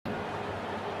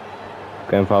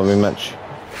Game 5 rematch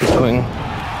between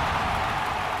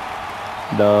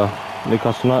the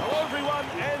Newcastle Knights.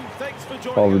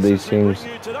 All of these teams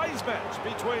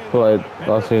played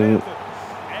last season.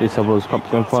 This was Cup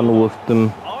Grand Final with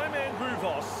them,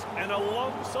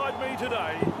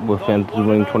 with Panthers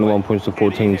winning 21 points to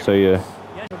 14. So yeah,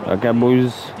 okay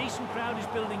boys.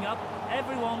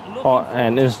 Oh,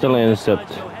 and instantly intercept.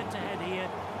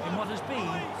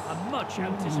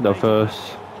 The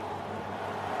first.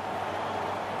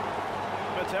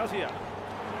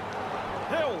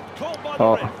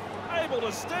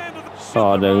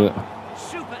 Oh, dang it.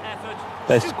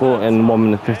 They score in 1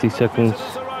 minute 50 seconds.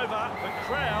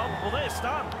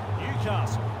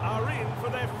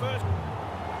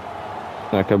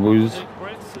 Okay, boys.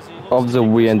 Obviously,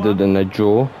 we ended in a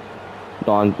draw,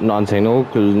 19-0,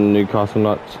 because Newcastle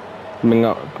Knights.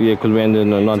 Because we ended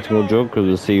in a 19-0 draw because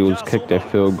the Seagulls kicked their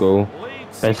field goal,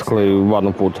 basically right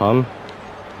on full time.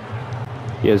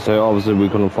 Yeah, so obviously we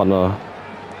couldn't find a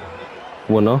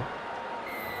winner.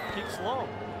 Kicks long.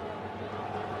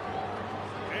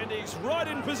 And he's right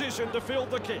in position to field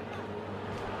the kick.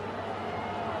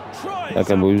 Tries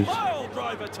okay, boys. pile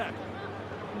driver tackle.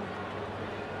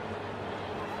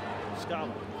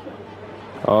 Scarlett.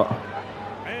 Oh.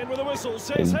 And with a whistle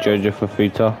says Jojo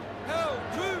Fafita.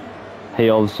 He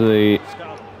obviously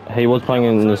was playing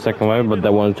in the second wave, but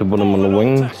they wanted to put him on the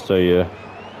wing, so yeah.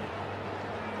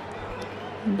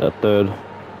 The third.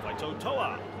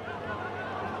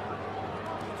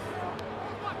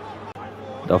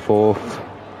 The fourth.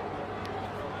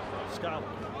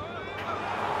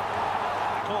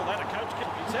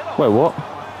 Wait, what?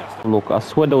 Look, I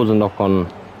swear there was a knock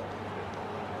on.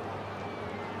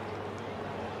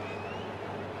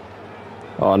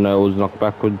 Oh no, it was knocked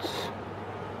backwards.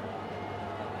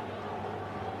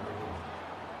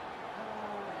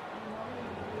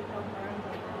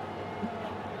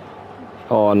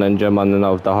 Oh, and then German and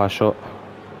with the high shot.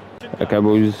 Okay,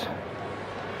 boys.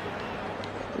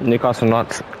 Newcastle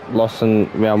Knights lost in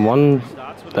round 1.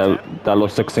 They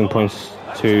lost 16 points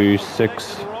to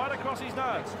 6.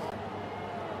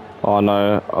 Oh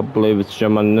no, I believe it's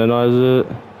German, is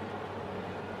it?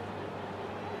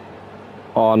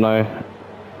 Oh no,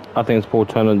 I think it's Paul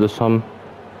Turner this time.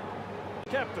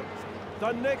 Captains,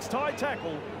 the next high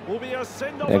tackle will be a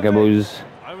send-off. Okay, boys.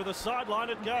 Over the sideline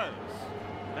it goes.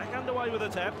 Back underway with a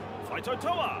tap. Faito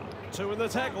Toa. 2 in the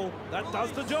tackle. That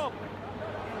does the job.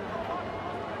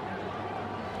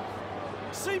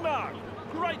 Seamark.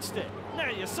 Great step. Now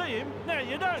you see him. Now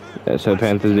you don't. Yeah, so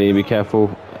Panthers need to be careful.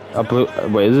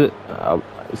 Wait, is it?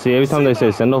 See, every time they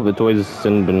say send off, it's always a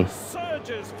send bin.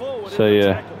 So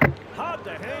yeah. Hard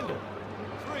to handle.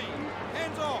 3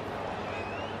 hands off.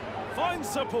 Fine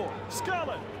support.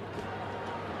 Scarlett.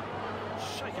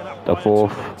 Shaken up. The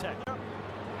fourth.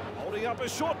 Holding up a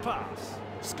short pass.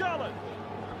 Scarlett.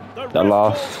 The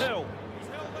last. Fine.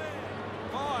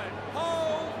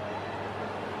 Hold.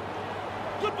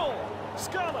 Good ball.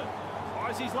 Scarlett.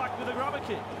 Tries his luck with a grubber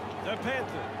kick. The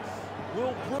Panthers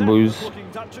will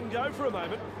looking touch and go for a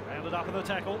moment. Rounded up in the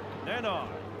tackle. Nano.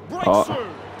 Breaks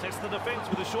through. Test the defence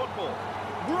with a short ball.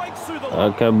 Breaks through the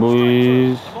line. Okay,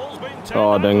 boys.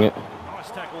 Oh, dang it.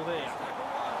 Nice tackle there.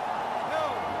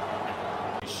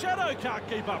 Shadow can't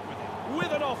keep up with him.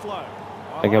 With an offload.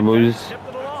 Okay, boys. Kept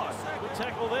it alive. Good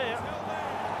tackle there.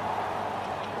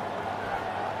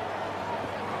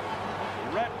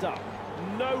 Wrapped up.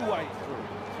 No way through.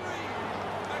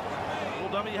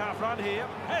 Little dummy half run here.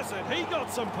 Has it? He got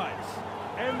some pace.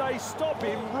 And they stop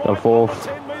him right the fourth. on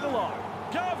the 10-metre line.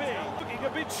 Garvey looking a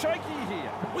bit shaky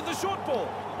here with the short ball.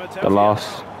 The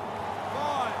last.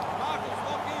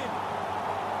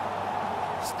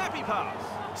 Snappy pass.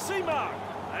 Seamark.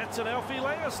 That's an Alfie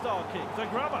Langer style kick. The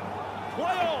grubber. Play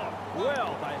on.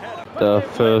 Well, they had it. The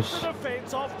first. The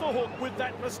defence off the hook with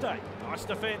that mistake. Nice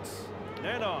defence.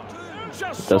 Nano.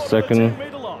 Just the second. The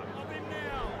 10-metre line.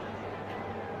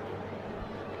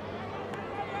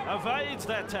 Evades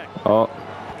that tackle. Oh.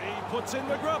 He puts in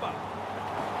the grubber.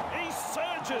 He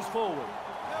surges forward.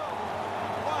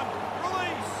 1.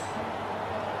 Release.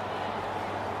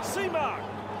 Seamark.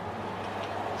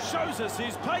 Shows us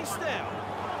his pace now.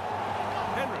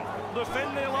 Henry,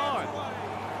 defend their line.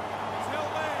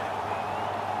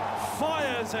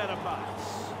 Fires out a pass.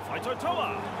 Faito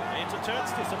Toa. Into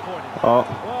turns disappointing. Oh.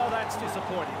 Well, that's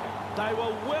disappointing. They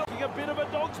were welcoming a bit of a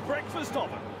dog's breakfast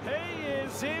of it. He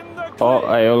is in the clear. Oh,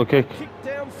 AOL kick. Kick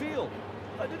downfield.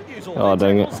 They didn't use all oh,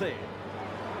 their dang tackles there.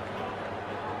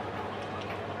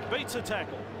 Beats a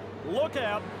tackle. Look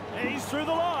out. He's through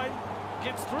the line.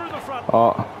 Gets through the front.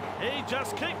 Oh. He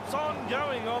just keeps on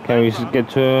going on. Can we get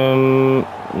to him?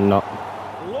 No.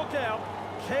 Look out.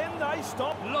 Can they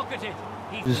stop? Look at it.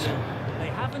 They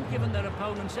haven't given their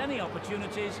opponents any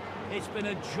opportunities. It's been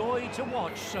a joy to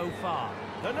watch so far.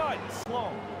 The Knights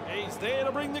long. He's there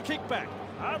to bring the kick back.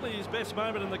 Hardly his best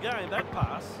moment in the game. That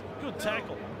pass. Good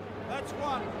tackle. That's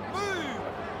one. Move.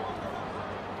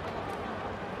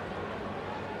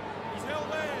 He's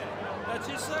held there. That's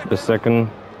his second. The second.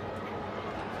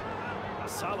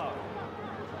 Asala.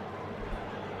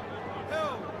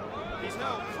 Held. He's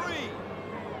held free.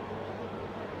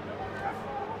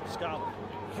 Scarlett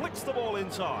flicks the ball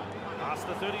inside. Past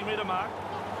the 30-metre mark.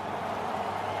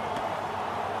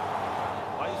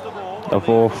 Plays the ball. The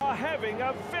fourth. Are having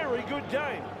a very good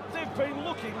game. They've been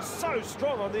looking so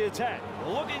strong on the attack.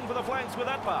 Looking for the flanks with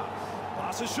that pass.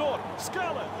 Pass is short.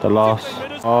 Scarlett. The last.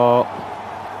 Oh.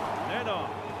 Nano.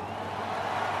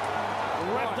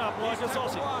 Wrapped up like a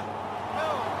sausage.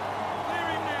 Clear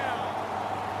him now.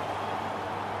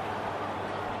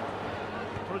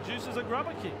 Produces a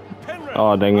grubber kick. Penrith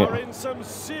Oh, dang it. are in some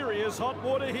serious hot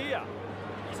water here.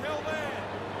 He's held there.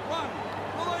 One.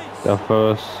 Release. The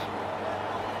first.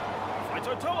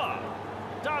 Toa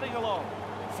darting along.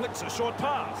 Flicks a short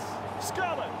pass.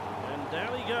 Scarlett. And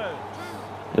down he goes.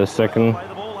 The second. Play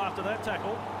the ball after that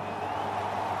tackle.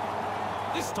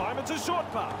 This time it's a short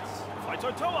pass.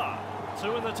 Faito Toa.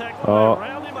 Two in the tackle. Oh, They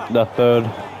round him up. the third.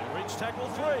 Reach tackle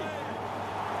 3.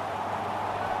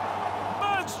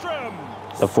 Bergstrom.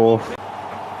 The fourth.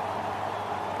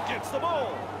 Gets the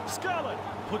ball. Scarlett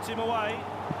puts him away.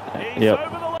 He's Yep.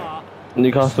 over the line.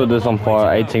 Newcastle did on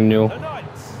fire, 18-0. The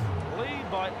Knights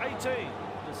lead by 18.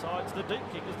 Decides the deep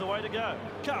kick is the way to go.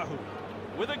 Kahu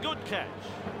with a good catch.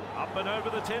 Up and over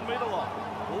the 10-metre line.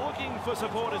 Looking for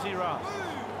support as he runs.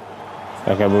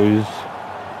 Okay, boys.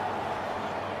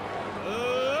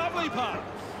 Lovely pass.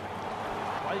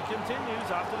 Play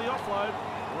continues after the offload.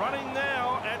 Running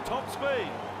now at top speed.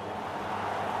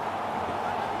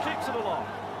 Kicks it along.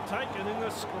 Taken in the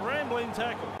scrambling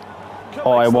tackle.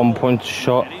 Oh, a 1 point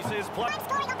shot. And he says play.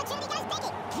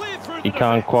 Cleared through He the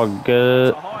can't defence. quite get it.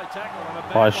 It's a high tackle and a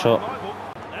bad High one shot. in my book.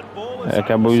 That ball is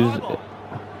Okay, over the boys. sideline.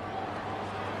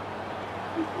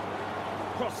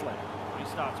 Crossland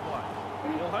restarts play.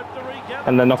 He'll hope to regather.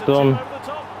 And they knocked to it on. chip over the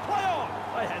top. Play on.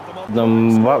 They had them on. Them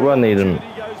right run needed.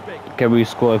 Opportunity goes back. Okay, we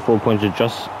scored 4 points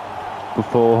just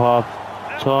before half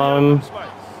Out the time. open space.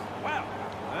 Wow,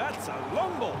 that's a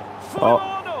long ball. Full Oh.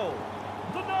 Arnold.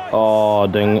 The Knights. Oh,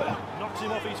 dang it. Knocks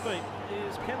him off his feet. He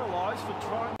is penalised for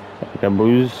trying. Okay,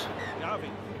 boys. Garvey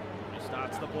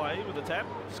restarts the play with a tap.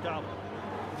 Scarlett.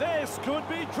 This could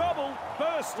be trouble.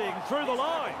 Bursting through the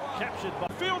line. Captured by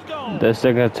field goal. The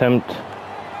second attempt.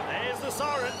 There's the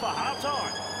siren for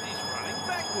half-time. He's running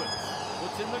backwards.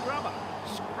 Puts in the grubber.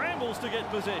 Scrambles to get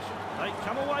possession. They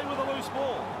come away with a loose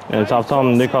ball. And it's half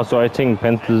time. Newcastle 18,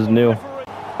 Panthers 0.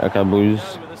 Okay, boys.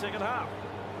 With the second half.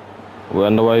 We're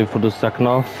underway for the second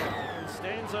half. And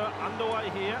Stanza underway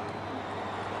here.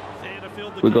 There to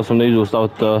field the We got some news. We'll start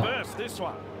with the. burst this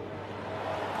one.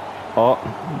 Oh,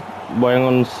 waiting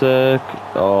on a sec.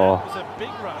 Oh, It was a big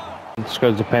run.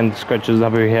 scratch the Panthers scratches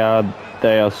up here.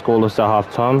 They are scoreless at half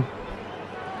time.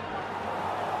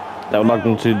 They would like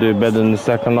them to do better in the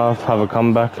second half. Have a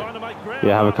comeback. Trying to make ground.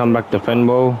 Yeah, have a comeback, defend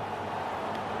well,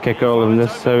 kick early if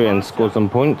necessary, and score some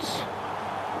points.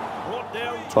 Brought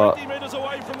down But 20 metres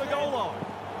away from the goal line.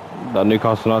 the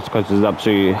Newcastle Knights coach is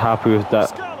absolutely happy with that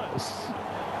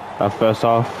first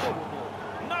half.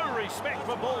 No respect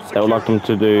for ball They would like them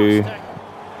to do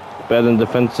better in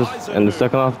defenses in the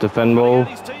second half, defend well,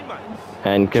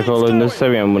 and kick early if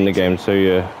necessary, and win the game. So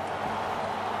yeah,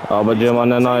 but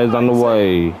Germany is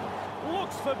underway.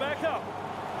 Looks for backup.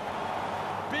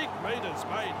 Big meters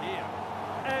made here.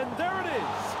 And there it is.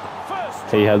 First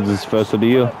He has his first of the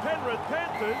year. Penrith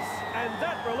Panthers, and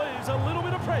that relieves a little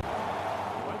bit of pressure.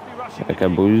 Won't be rushing the Okay,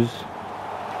 kick. boys.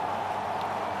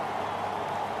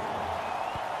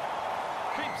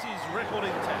 Keeps his record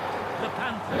intact. The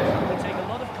Panthers will take a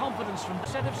lot of confidence from the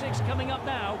set of 6 coming up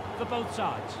now for both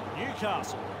sides.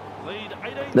 Newcastle lead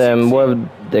 18. Whatever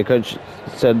their coach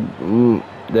said,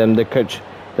 when their coach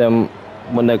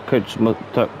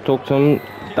talked to him,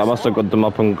 that must have got them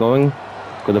up and going.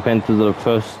 Because the Panthers are the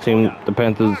first team. The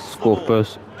Panthers score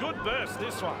first Good burst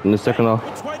this one. in the second half.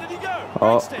 Which way did he go?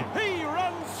 Oh. Great step. He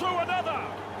runs through another.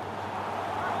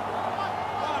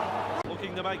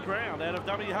 Looking to make ground out of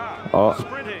dummy half. Oh.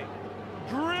 Sprinting.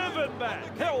 Driven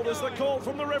back. Held as the call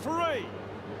from the referee.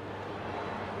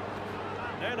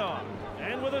 Nano.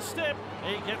 And with a step,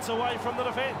 he gets away from the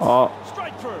defence. Oh.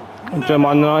 Straight through.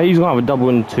 Germany, he's going to have a double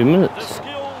in 2 The minutes.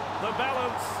 skill, the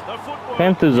balance, the footwork.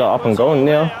 Panthers are up and going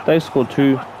now. They scored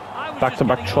 2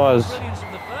 back-to-back tries. Brilliance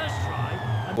of the first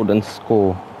try. Wouldn't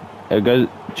score. It goes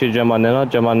to Jamanena.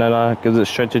 Jamanena gives it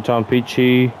straight to Tom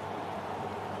Peachy.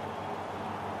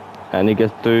 And he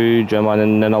gets through.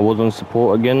 Jamanena was on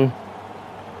support again.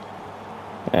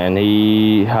 And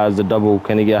he has a double.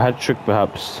 Can he get a hat trick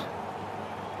perhaps?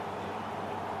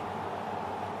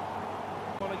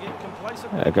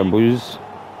 Okay, boys.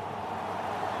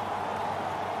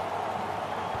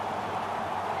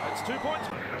 That's 2 points.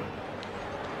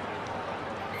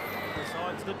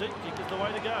 Decides the deep kick is the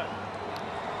way to go.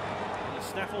 He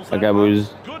snaffles Okay,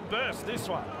 boys. Good burst this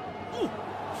one. Ooh,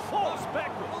 falls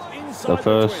backwards inside The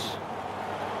first.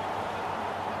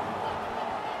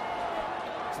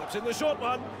 Slips in the short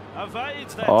one.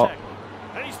 Evades that Oh. tackle.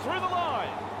 And he's through the line.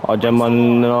 Oh,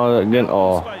 Jamanena again.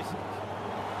 Oh.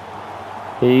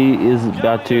 He is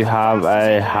about to have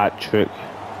a hat trick.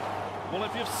 Well,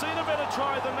 if you've seen a better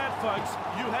try than that, folks,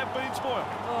 you have been spoiled.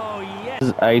 Oh, yes. This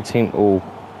is 18 all.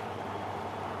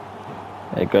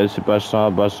 It goes to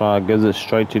Bashar. Bashar gives it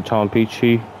straight to Tom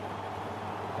Peachy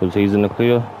because he's in the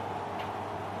clear.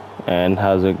 And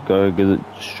has it go, gives it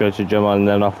straight to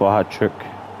Jamanena for a hat trick.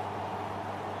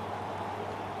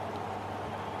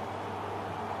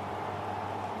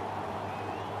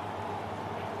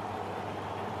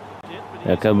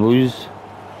 Okay, boys.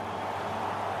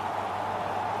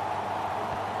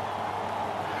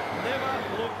 Never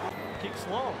look, kicks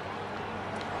long.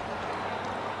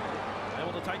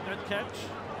 Able to take that catch.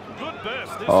 Good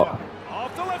burst this one.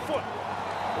 Off the left foot.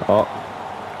 Oh.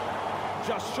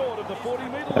 Just short of the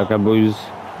 40-metre Okay, line. boys.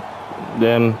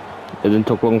 Then it didn't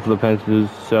take long for the Panthers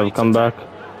to have a comeback.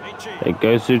 It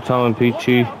goes to Tom and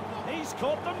Peachy. He's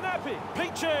caught them napping.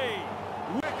 Peachy.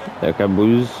 Okay,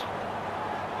 boys.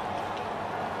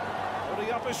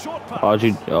 Putting up a short pass.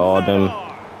 Archie, oh, damn.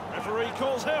 Referee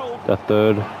calls held. The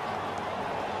third.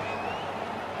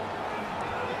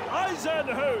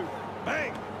 Eisenhu.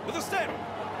 Bang. With a step.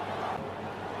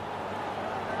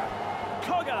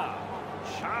 Cogger.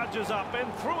 Charges up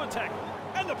and through a tackle.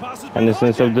 And the pass is And it's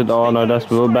intercepted. Oh no,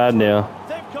 that's real bad now.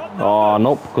 Oh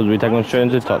nope, because we take him straight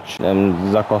into touch.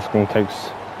 And Zach Osking takes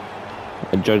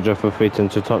a judge off a feet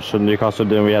into touch. So Newcastle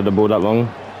didn't we had the ball that long.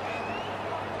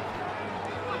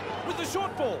 With the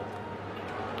short ball.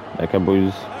 Okay,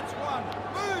 boys. That's one.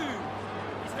 Move.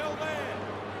 He's held there.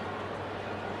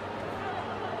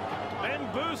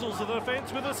 Bamboozles the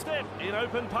defence with a step in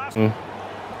open pass.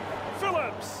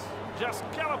 Phillips just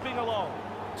galloping along.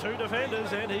 Two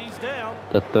defenders and he's down.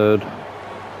 The third.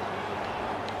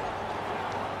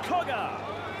 Cogger.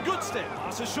 Good step.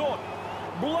 Passes short.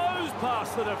 Blows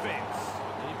past the defence.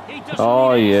 He doesn't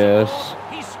Oh need any yes.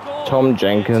 support. He scored. Tom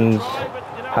Jenkins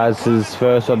has his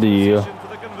first of the year. For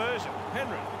the conversion.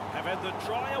 Penrith have had the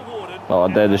try awarded. Oh,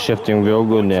 they're the shifting real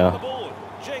good now.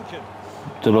 Jenkins.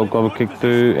 Tilo got a kick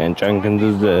through and Jenkins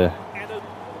is there.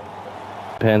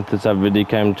 Panthers have really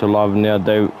came to life now.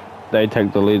 They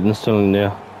take the lead instantly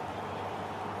now.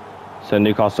 So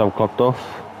Newcastle have clocked off.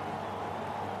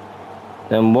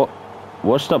 And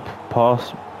what's that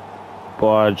pass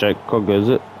by Jake Cogger, is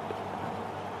it?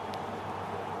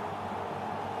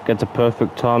 Gets a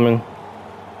perfect timing.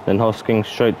 Then Hosking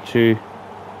straight to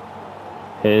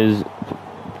his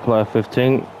player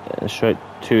 15. And straight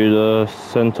to the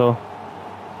centre.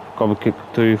 Got a kick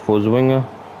through for his winger.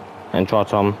 And try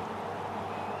time.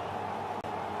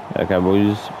 Okay,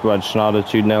 boys. Brad Schneider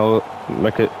to now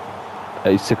make it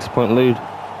a 6-point lead.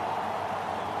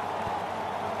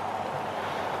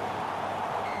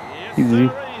 Yes, Easy. sirree,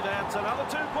 that's another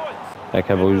 2 points.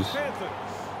 Okay, boys. Panthers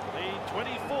lead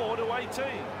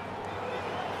 24-18.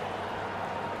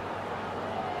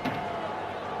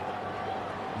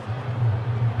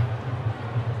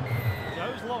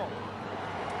 Goes long.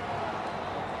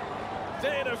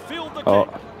 There to field the kick.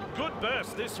 Good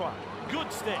burst this one.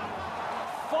 Good step.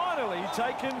 Finally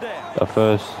taken down. The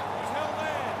first. He's held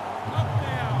there. Up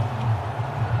now.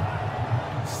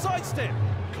 Sidestep.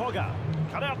 Cogger.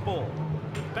 Cut out ball.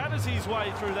 Batters his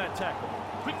way through that tackle.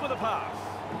 Quick with a pass.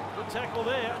 Good tackle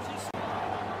there.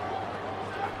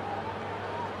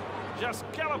 Just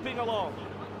galloping along.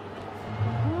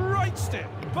 Great step.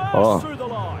 Burst through the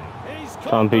line. He's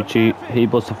Tom Peachy, he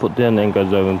puts the foot down and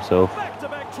goes over himself.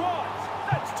 Back-to-back tries.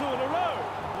 That's 2 in a row.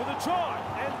 With a try.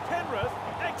 And Penrith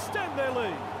extend their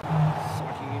lead.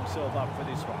 Psyching himself up for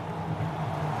this one.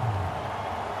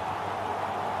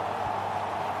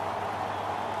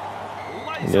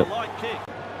 Laser-like kick.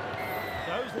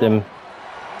 Goes Them.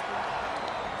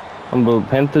 The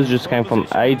Panthers just came from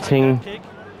 18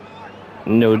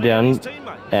 0 down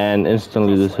and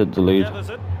instantly just hit the lead.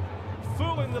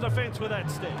 Fooling the defence with that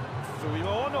step. Through him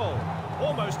on all.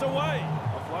 Almost away.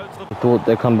 Offloads the I thought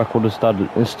their comeback would have started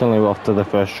instantly after the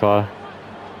first try.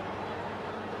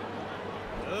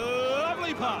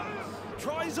 lovely pass.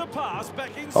 a pass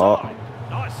back inside.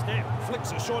 Nice step.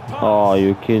 Flicks a short pass. Oh,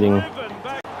 you're kidding.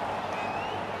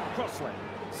 Crossland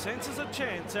senses a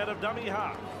chance out of dummy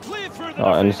half. Clear through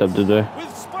the intercepted there.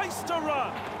 with space to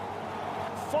run.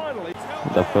 Finally,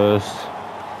 The first.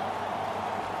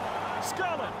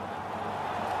 Scarlett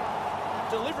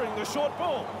delivering the short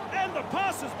ball, and the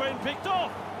pass has been picked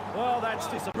off. Well, that's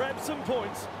just grabbed some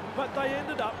points, but they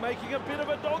ended up making a bit of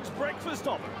a dog's breakfast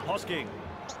of it. Hosking,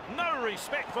 no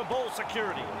respect for ball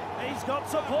security. He's got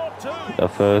support too. The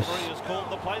first. Referee has called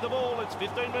to play the ball. It's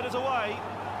 15 metres away.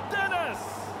 Dennis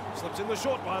slips in the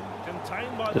short one,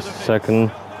 contained by the defence.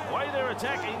 Second. The way they're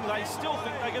attacking, they still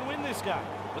think they can win this game.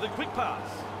 With a quick pass,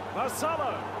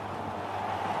 Marcelo.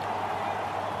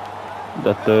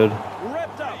 The third.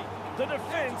 Wrapped up. The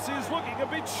defence is looking a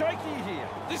bit shaky here.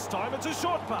 This time it's a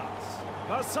short pass.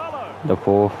 Marcelo. The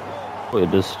fourth.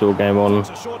 It is still game on. It's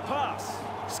a short pass.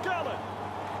 Scarlett.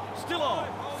 Still on.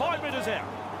 5 metres out.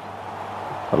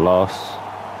 The last.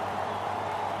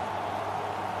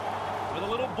 With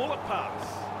a little bullet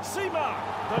pass.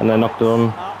 Seamark. And they knocked it on.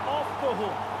 Off the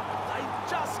hook. They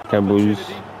just Cowboys.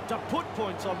 to put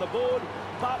points on the board,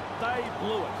 but they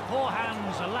blew it. Poor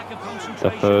hands, a lack of The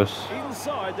concentration. first.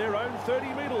 Inside their own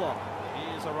 30-metre line.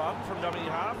 Here's a run from dummy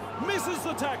half. Misses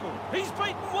the tackle. He's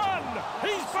beaten one.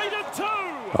 He's beaten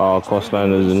two. Oh,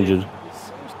 Crossland is injured.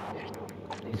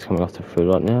 He's coming off the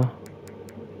field right now.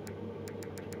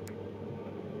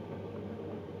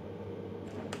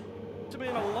 To be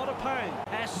in a lot of pain.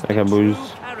 That's Okay, the true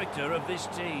boys. character of this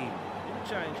team.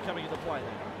 Interchange coming into play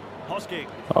now. Hosking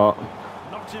Oh,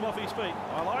 knocks him off his feet.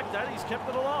 I like that. He's kept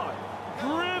it alive.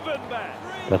 Driven back.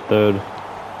 the third.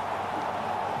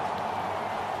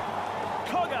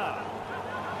 Cogger.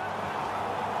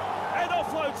 And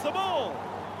offloads the ball.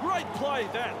 Great play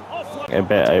that. Offload. I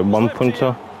bet a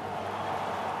 1-pointer.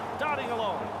 Darting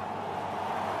along.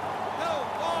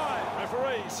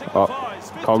 Referee Oh, signifies.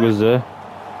 fifth Cogger's there.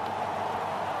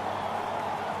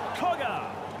 Cogger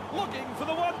looking for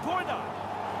the 1-pointer.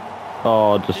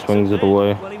 Oh, just swings it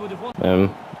away. Well, he would have won.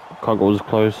 Cogger was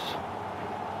close.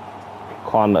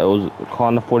 It was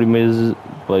kinda 40 meters,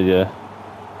 but yeah.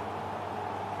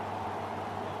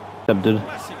 Accepted.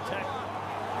 Classic tackle.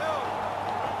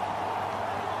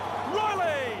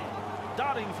 Riley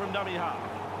darting from dummy half.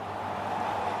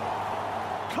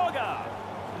 Cogger.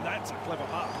 That's a clever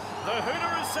pass. The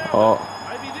hooter is sound. Oh.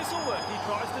 Maybe this will work. He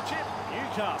tries to chip.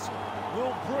 Newcastle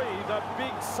will breathe a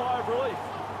big sigh of relief.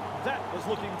 That was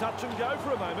looking touch and go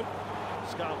for a moment.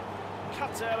 Scarlett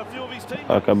cuts out a few of his teammates.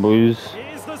 Okay, boys.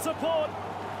 Here's the support.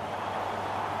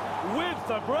 With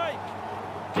the break.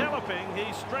 Galloping,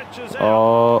 he stretches out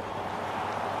Oh,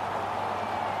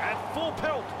 at full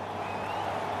pelt.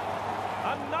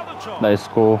 Another chop. they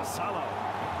score. Salo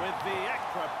with the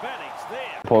acrobatics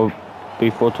there.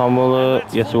 Before time will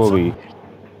yes it will be.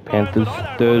 Panthers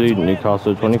 30,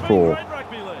 Newcastle 24.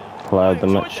 Player of the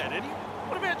match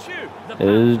What about you?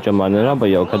 is Jamalina, but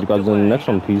yeah, I'll catch you guys in the next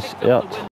one. Peace out.